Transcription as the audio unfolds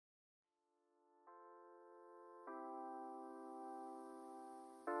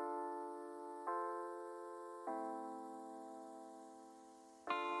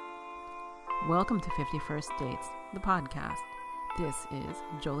Welcome to 51st Dates, the podcast. This is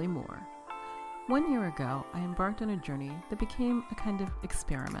Jolie Moore. 1 year ago, I embarked on a journey that became a kind of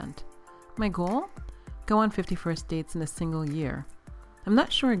experiment. My goal? Go on 51st dates in a single year. I'm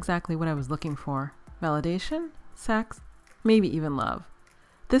not sure exactly what I was looking for. Validation? Sex? Maybe even love.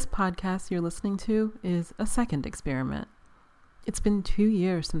 This podcast you're listening to is a second experiment. It's been 2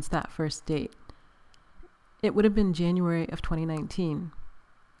 years since that first date. It would have been January of 2019.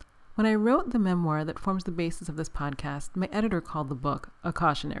 When I wrote the memoir that forms the basis of this podcast, my editor called the book a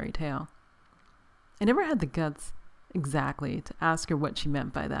cautionary tale. I never had the guts exactly to ask her what she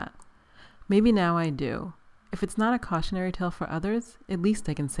meant by that. Maybe now I do. If it's not a cautionary tale for others, at least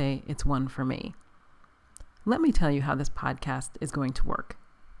I can say it's one for me. Let me tell you how this podcast is going to work.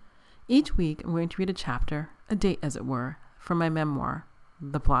 Each week, I'm going to read a chapter, a date as it were, from my memoir.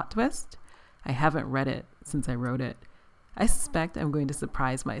 The plot twist? I haven't read it since I wrote it. I suspect I'm going to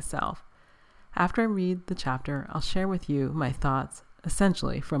surprise myself. After I read the chapter, I'll share with you my thoughts,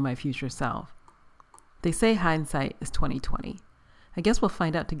 essentially from my future self. They say hindsight is 20/20. I guess we'll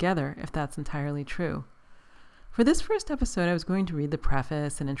find out together if that's entirely true. For this first episode, I was going to read the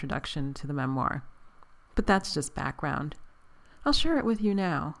preface and introduction to the memoir, but that's just background. I'll share it with you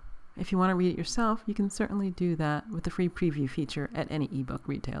now. If you want to read it yourself, you can certainly do that with the free preview feature at any ebook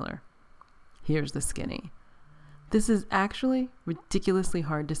retailer. Here's the skinny. This is actually ridiculously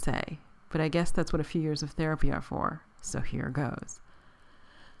hard to say, but I guess that's what a few years of therapy are for, so here goes.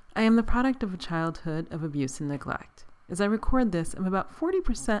 I am the product of a childhood of abuse and neglect. As I record this, I'm about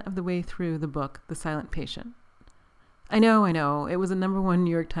 40% of the way through the book, The Silent Patient. I know, it was a #1 New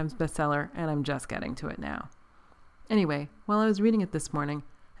York Times bestseller, and I'm just getting to it now. Anyway, while I was reading it this morning,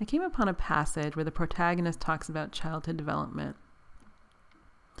 I came upon a passage where the protagonist talks about childhood development.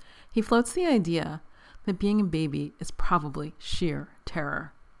 He floats the idea that being a baby is probably sheer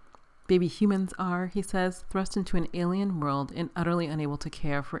terror. Baby humans are, he says, thrust into an alien world and utterly unable to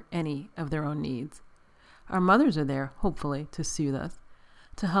care for any of their own needs. Our mothers are there, hopefully, to soothe us,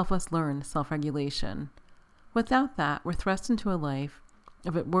 to help us learn self-regulation. Without that, we're thrust into a life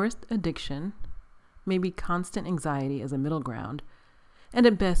of at worst addiction, maybe constant anxiety as a middle ground, and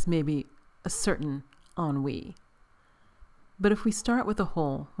at best maybe a certain ennui. But if we start with a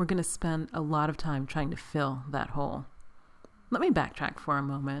hole, we're going to spend a lot of time trying to fill that hole. Let me backtrack for a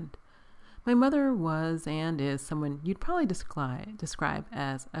moment. My mother was and is someone you'd probably describe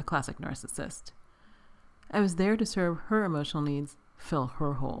as a classic narcissist. I was there to serve her emotional needs, fill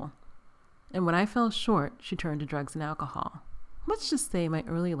her hole. And when I fell short, she turned to drugs and alcohol. Let's just say my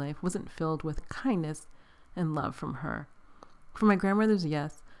early life wasn't filled with kindness and love from her. From my grandmothers,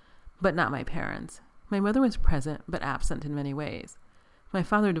 yes, but not my parents. My mother was present, but absent in many ways. My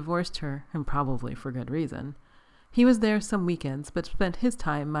father divorced her, and probably for good reason. He was there some weekends, but spent his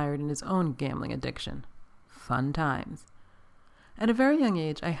time mired in his own gambling addiction. Fun times. At a very young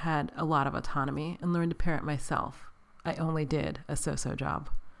age, I had a lot of autonomy and learned to parent myself. I only did a so-so job.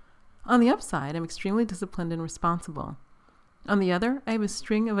 On the upside, I'm extremely disciplined and responsible. On the other, I have a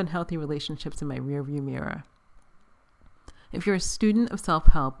string of unhealthy relationships in my rearview mirror. If you're a student of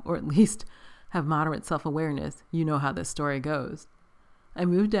self-help, or at least have moderate self-awareness, you know how this story goes. I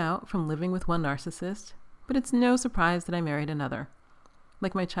moved out from living with one narcissist, but it's no surprise that I married another.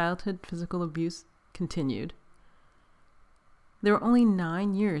 Like my childhood physical abuse continued. There were only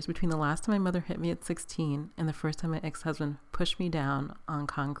 9 years between the last time my mother hit me at 16 and the first time my ex-husband pushed me down on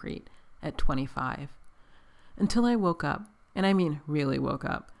concrete at 25. Until I woke up, and I mean really woke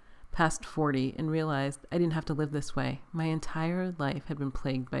up, past 40 and realized I didn't have to live this way. My entire life had been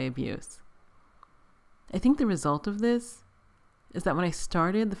plagued by abuse. I think the result of this is that when I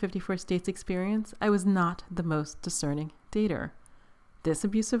started the 51st Dates experience, I was not the most discerning dater. This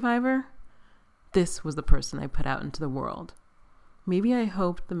abuse survivor, this was the person I put out into the world. Maybe I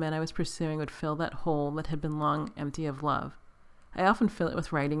hoped the men I was pursuing would fill that hole that had been long empty of love. I often fill it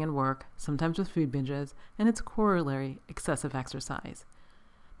with writing and work, sometimes with food binges, and its corollary, excessive exercise.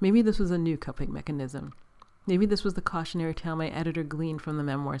 Maybe this was a new coping mechanism. Maybe this was the cautionary tale my editor gleaned from the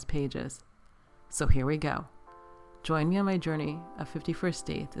memoir's pages. So here we go. Join me on my journey of 51st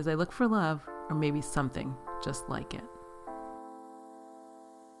Dates as I look for love, or maybe something just like it.